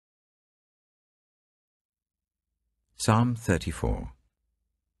Psalm 34.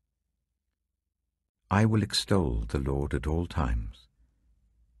 I will extol the Lord at all times.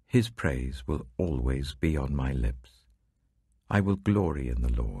 His praise will always be on my lips. I will glory in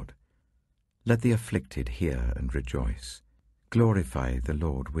the Lord. Let the afflicted hear and rejoice. Glorify the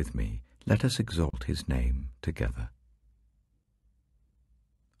Lord with me. Let us exalt his name together.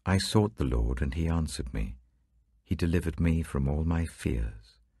 I sought the Lord, and he answered me. He delivered me from all my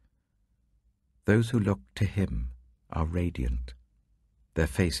fears. Those who look to him are radiant. Their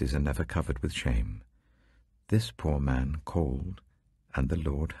faces are never covered with shame. This poor man called, and the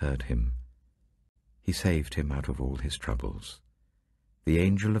Lord heard him. He saved him out of all his troubles. The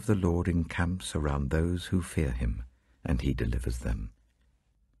angel of the Lord encamps around those who fear him, and he delivers them.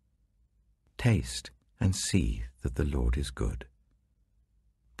 Taste and see that the Lord is good.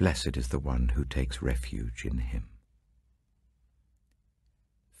 Blessed is the one who takes refuge in him.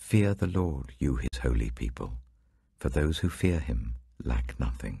 Fear the Lord, you his holy people, for those who fear him lack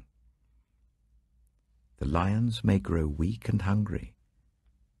nothing. The lions may grow weak and hungry,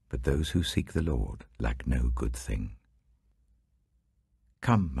 but those who seek the Lord lack no good thing.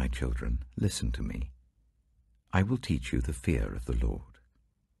 Come, my children, listen to me. I will teach you the fear of the Lord.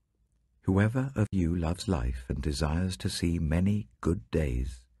 Whoever of you loves life and desires to see many good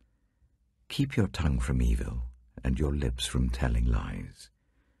days, keep your tongue from evil and your lips from telling lies.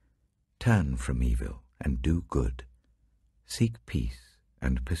 Turn from evil and do good. Seek peace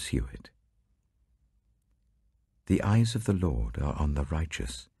and pursue it. The eyes of the Lord are on the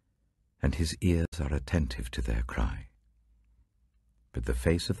righteous, and his ears are attentive to their cry. But the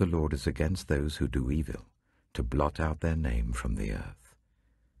face of the Lord is against those who do evil, to blot out their name from the earth.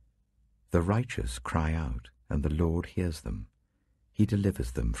 The righteous cry out, and the Lord hears them. He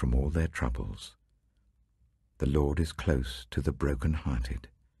delivers them from all their troubles. The Lord is close to the broken-hearted,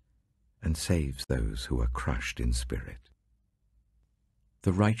 and saves those who are crushed in spirit.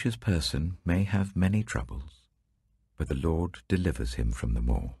 The righteous person may have many troubles, but the Lord delivers him from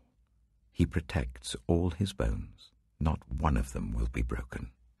them all. He protects all his bones. Not one of them will be broken.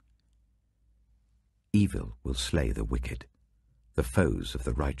 Evil will slay the wicked. The foes of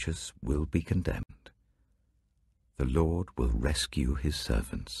the righteous will be condemned. The Lord will rescue his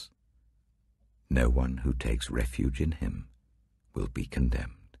servants. No one who takes refuge in him will be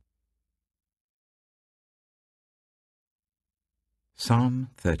condemned. Psalm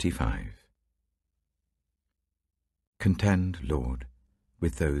 35. Contend, Lord,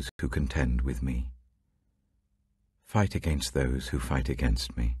 with those who contend with me. Fight against those who fight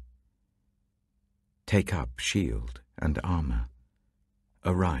against me. Take up shield and armor.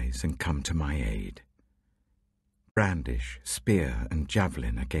 Arise and come to my aid. Brandish spear and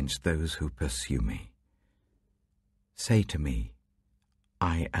javelin against those who pursue me. Say to me,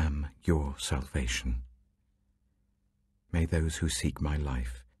 I am your salvation. May those who seek my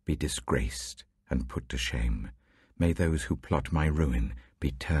life be disgraced and put to shame. May those who plot my ruin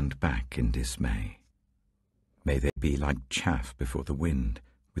be turned back in dismay. May they be like chaff before the wind,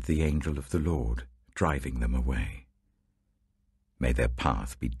 with the angel of the Lord driving them away. May their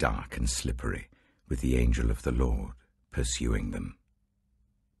path be dark and slippery, with the angel of the Lord pursuing them.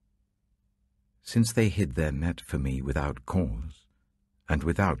 Since they hid their net for me without cause, and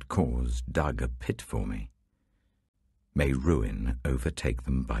without cause dug a pit for me, may ruin overtake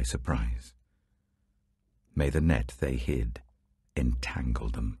them by surprise. May the net they hid entangle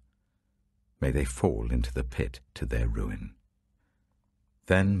them. May they fall into the pit to their ruin.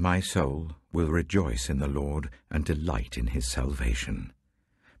 Then my soul will rejoice in the Lord and delight in his salvation.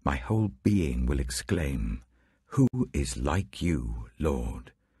 My whole being will exclaim, Who is like you,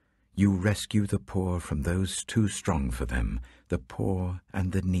 Lord? You rescue the poor from those too strong for them, the poor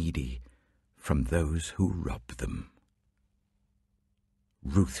and the needy from those who rob them.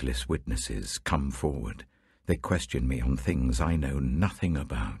 Ruthless witnesses come forward. They question me on things I know nothing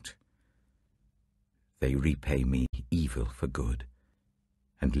about. They repay me evil for good,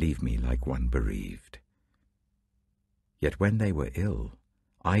 and leave me like one bereaved. Yet when they were ill,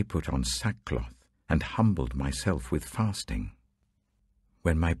 I put on sackcloth and humbled myself with fasting.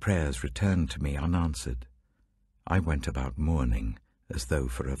 When my prayers returned to me unanswered, I went about mourning as though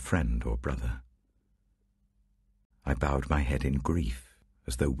for a friend or brother. I bowed my head in grief,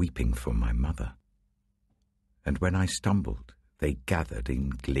 as though weeping for my mother. And when I stumbled, they gathered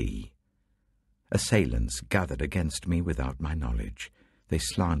in glee. Assailants gathered against me without my knowledge. They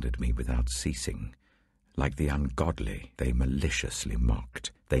slandered me without ceasing. Like the ungodly, they maliciously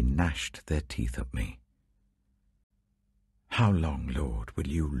mocked. They gnashed their teeth at me. How long, Lord, will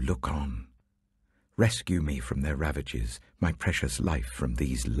you look on? Rescue me from their ravages, my precious life from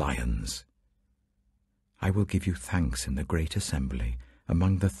these lions. I will give you thanks in the great assembly.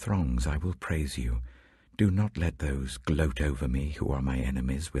 Among the throngs I will praise you. Do not let those gloat over me who are my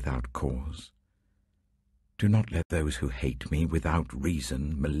enemies without cause. Do not let those who hate me without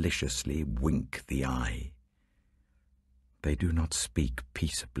reason maliciously wink the eye. They do not speak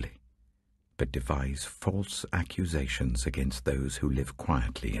peaceably, but devise false accusations against those who live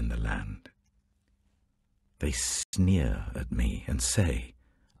quietly in the land. They sneer at me and say,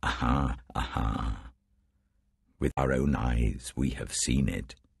 "Aha, aha! With our own eyes we have seen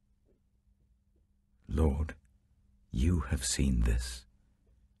it." Lord, you have seen this.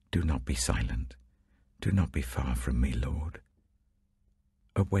 Do not be silent. Do not be far from me, Lord.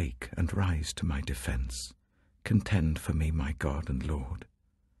 Awake and rise to my defense. Contend for me, my God and Lord.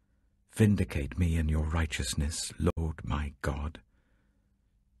 Vindicate me in your righteousness, Lord my God.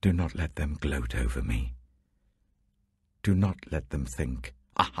 Do not let them gloat over me. Do not let them think,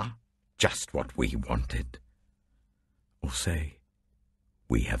 "Aha, just what we wanted." Or say,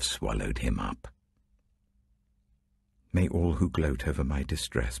 "We have swallowed him up." May all who gloat over my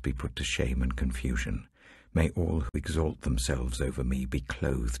distress be put to shame and confusion. May all who exalt themselves over me be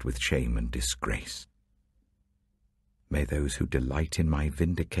clothed with shame and disgrace. May those who delight in my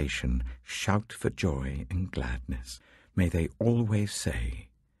vindication shout for joy and gladness. May they always say,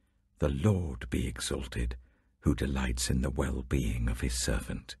 "The Lord be exalted, who delights in the well-being of his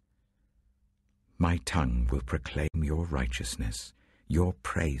servant." My tongue will proclaim your righteousness, your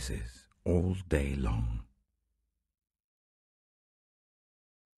praises all day long.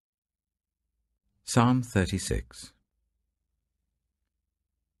 Psalm 36.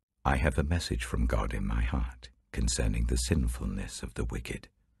 I have a message from God in my heart concerning the sinfulness of the wicked.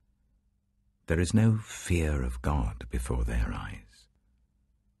 There is no fear of God before their eyes.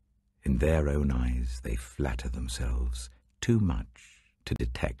 In their own eyes they flatter themselves too much to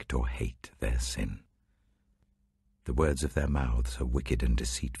detect or hate their sin. The words of their mouths are wicked and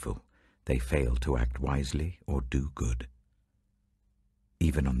deceitful. They fail to act wisely or do good.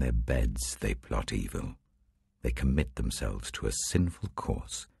 Even on their beds they plot evil. They commit themselves to a sinful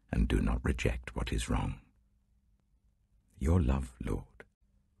course and do not reject what is wrong. Your love, Lord,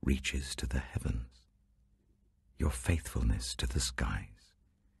 reaches to the heavens, your faithfulness to the skies.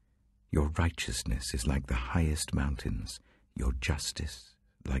 Your righteousness is like the highest mountains, your justice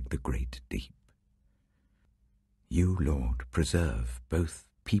like the great deep. You, Lord, preserve both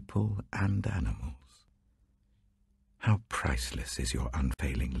people and animals. How priceless is your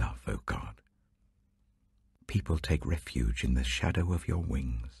unfailing love, O God! People take refuge in the shadow of your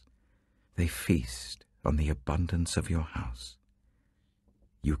wings. They feast on the abundance of your house.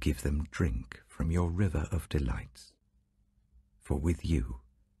 You give them drink from your river of delights. For with you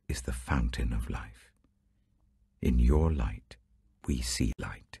is the fountain of life. In your light we see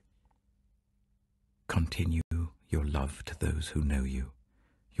light. Continue your love to those who know you,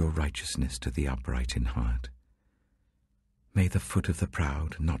 your righteousness to the upright in heart. May the foot of the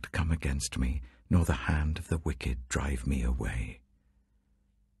proud not come against me, nor the hand of the wicked drive me away.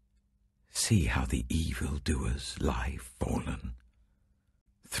 See how the evildoers lie fallen,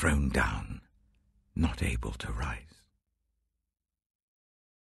 thrown down, not able to rise.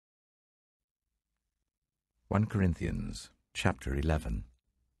 1 Corinthians chapter 11.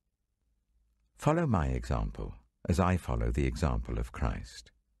 Follow my example, as I follow the example of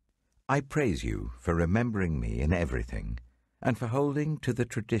Christ. I praise you for remembering me in everything, and for holding to the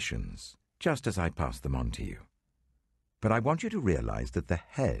traditions, just as I pass them on to you. But I want you to realize that the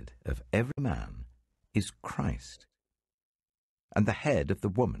head of every man is Christ, and the head of the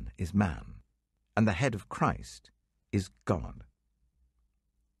woman is man, and the head of Christ is God.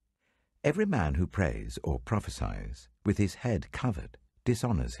 Every man who prays or prophesies with his head covered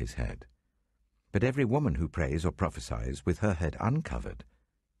dishonors his head, but every woman who prays or prophesies with her head uncovered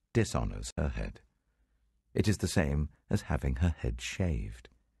dishonors her head. It is the same as having her head shaved.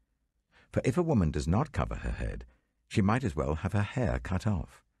 For if a woman does not cover her head, she might as well have her hair cut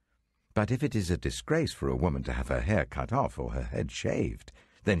off. But if it is a disgrace for a woman to have her hair cut off or her head shaved,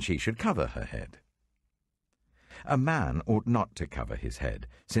 then she should cover her head. A man ought not to cover his head,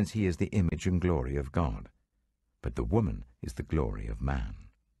 since he is the image and glory of God. But the woman is the glory of man.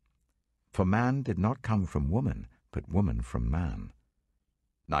 For man did not come from woman, but woman from man.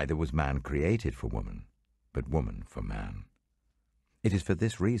 Neither was man created for woman, but woman for man. It is for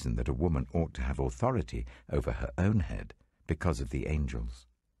this reason that a woman ought to have authority over her own head, because of the angels.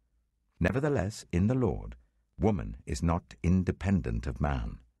 Nevertheless, in the Lord, woman is not independent of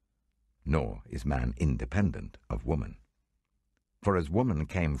man, nor is man independent of woman. For as woman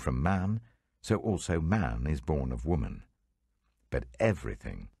came from man, so also man is born of woman. But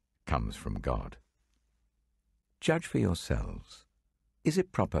everything comes from God. Judge for yourselves. Is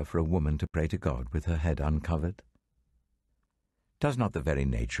it proper for a woman to pray to God with her head uncovered? Does not the very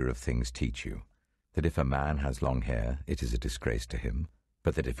nature of things teach you that if a man has long hair, it is a disgrace to him,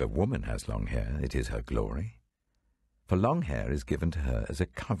 but that if a woman has long hair, it is her glory? For long hair is given to her as a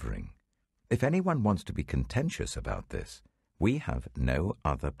covering. If anyone wants to be contentious about this, we have no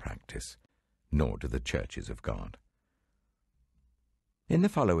other practice, nor do the churches of God. In the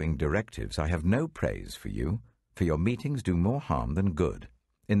following directives I have no praise for you, for your meetings do more harm than good.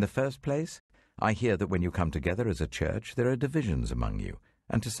 In the first place, I hear that when you come together as a church, there are divisions among you,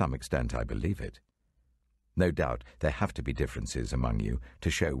 and to some extent I believe it. No doubt there have to be differences among you to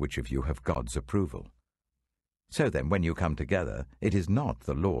show which of you have God's approval. So then, when you come together, it is not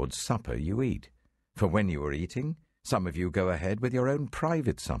the Lord's Supper you eat. For when you are eating, some of you go ahead with your own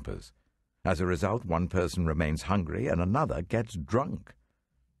private suppers. As a result, one person remains hungry and another gets drunk.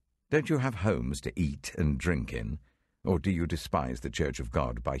 Don't you have homes to eat and drink in? Or do you despise the church of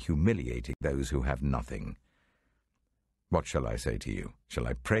God by humiliating those who have nothing? What shall I say to you? Shall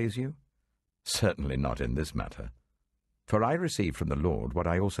I praise you? Certainly not in this matter. For I received from the Lord what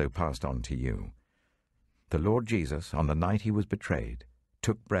I also passed on to you. The Lord Jesus, on the night he was betrayed,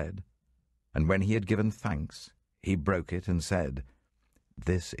 took bread, and when he had given thanks, he broke it and said,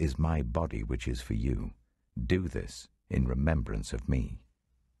 "This is my body which is for you. Do this in remembrance of me."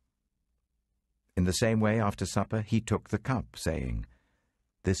 In the same way, after supper, he took the cup, saying,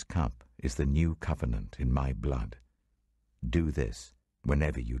 "This cup is the new covenant in my blood. Do this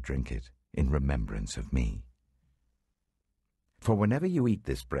whenever you drink it in remembrance of me. For whenever you eat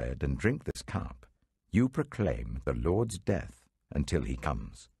this bread and drink this cup, you proclaim the Lord's death until he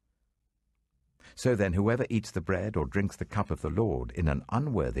comes. So then, whoever eats the bread or drinks the cup of the Lord in an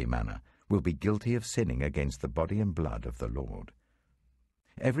unworthy manner will be guilty of sinning against the body and blood of the Lord.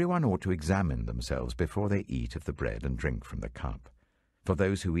 Everyone ought to examine themselves before they eat of the bread and drink from the cup. For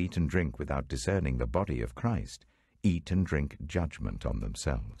those who eat and drink without discerning the body of Christ eat and drink judgment on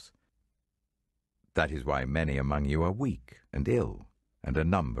themselves. That is why many among you are weak and ill, and a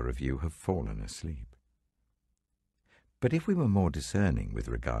number of you have fallen asleep. But if we were more discerning with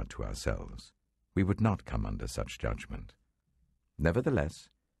regard to ourselves, we would not come under such judgment. Nevertheless,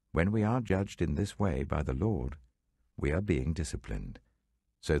 when we are judged in this way by the Lord, we are being disciplined,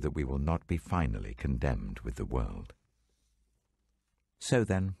 so that we will not be finally condemned with the world. So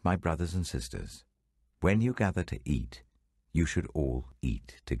then, my brothers and sisters, when you gather to eat, you should all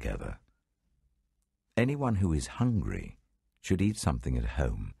eat together. Anyone who is hungry should eat something at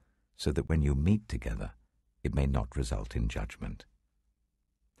home, so that when you meet together, it may not result in judgment.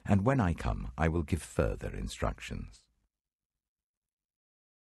 And when I come, I will give further instructions.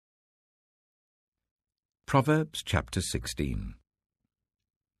 Proverbs chapter 16.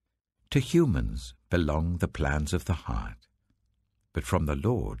 To humans belong the plans of the heart, but from the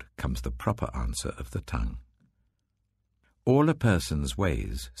Lord comes the proper answer of the tongue. All a person's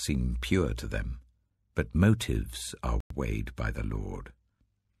ways seem pure to them, but motives are weighed by the Lord.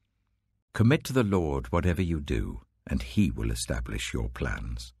 Commit to the Lord whatever you do, and he will establish your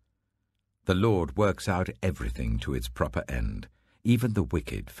plans. The Lord works out everything to its proper end, even the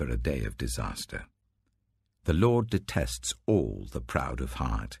wicked for a day of disaster. The Lord detests all the proud of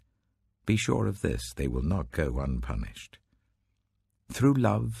heart. Be sure of this, they will not go unpunished. Through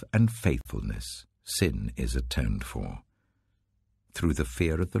love and faithfulness, sin is atoned for. Through the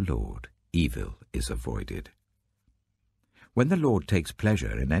fear of the Lord, evil is avoided. When the Lord takes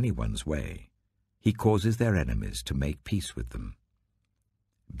pleasure in anyone's way, he causes their enemies to make peace with them.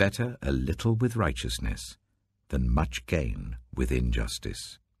 Better a little with righteousness than much gain with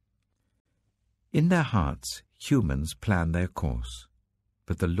injustice. In their hearts, humans plan their course,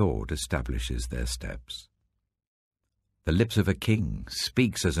 but the Lord establishes their steps. The lips of a king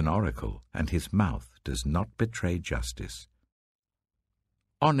speaks as an oracle, and his mouth does not betray justice.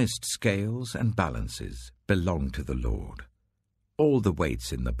 Honest scales and balances belong to the Lord. All the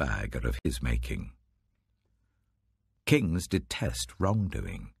weights in the bag are of his making. Kings detest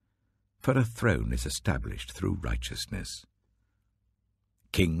wrongdoing, for a throne is established through righteousness.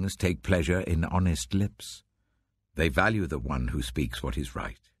 Kings take pleasure in honest lips. They value the one who speaks what is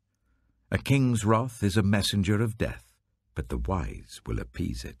right. A king's wrath is a messenger of death, but the wise will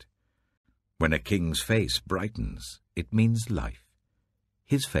appease it. When a king's face brightens, it means life.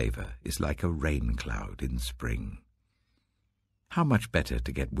 His favor is like a rain cloud in spring. How much better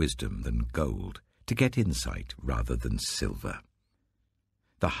to get wisdom than gold, to get insight rather than silver.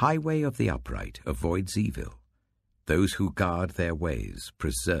 The highway of the upright avoids evil. Those who guard their ways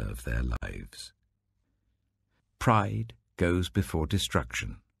preserve their lives. Pride goes before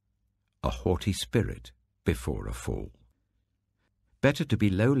destruction. A haughty spirit before a fall. Better to be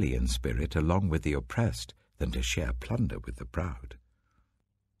lowly in spirit along with the oppressed than to share plunder with the proud.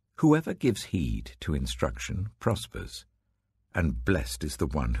 Whoever gives heed to instruction prospers, and blessed is the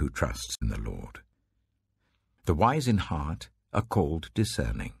one who trusts in the Lord. The wise in heart are called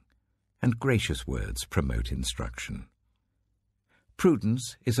discerning, and gracious words promote instruction.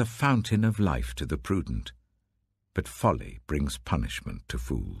 Prudence is a fountain of life to the prudent, but folly brings punishment to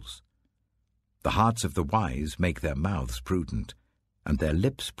fools. The hearts of the wise make their mouths prudent, and their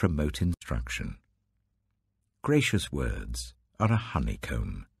lips promote instruction. Gracious words are a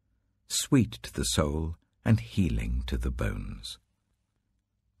honeycomb, sweet to the soul and healing to the bones.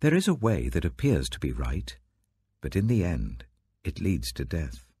 There is a way that appears to be right, but in the end it leads to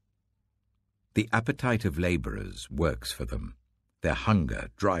death. The appetite of labourers works for them. Their hunger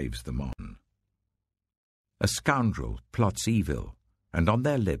drives them on. A scoundrel plots evil, and on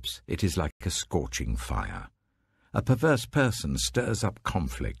their lips it is like a scorching fire. A perverse person stirs up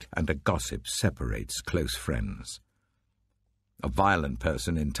conflict, and a gossip separates close friends. A violent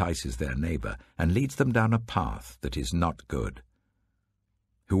person entices their neighbour and leads them down a path that is not good.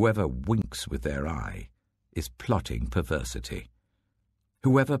 Whoever winks with their eye is plotting perversity.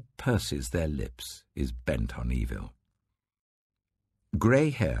 Whoever purses their lips is bent on evil. Grey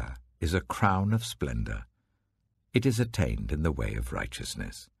hair is a crown of splendour. It is attained in the way of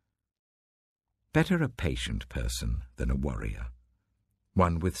righteousness. Better a patient person than a warrior,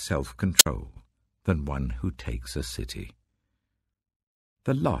 one with self-control than one who takes a city.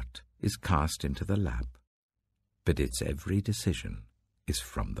 The lot is cast into the lap, but its every decision is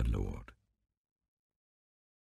from the Lord.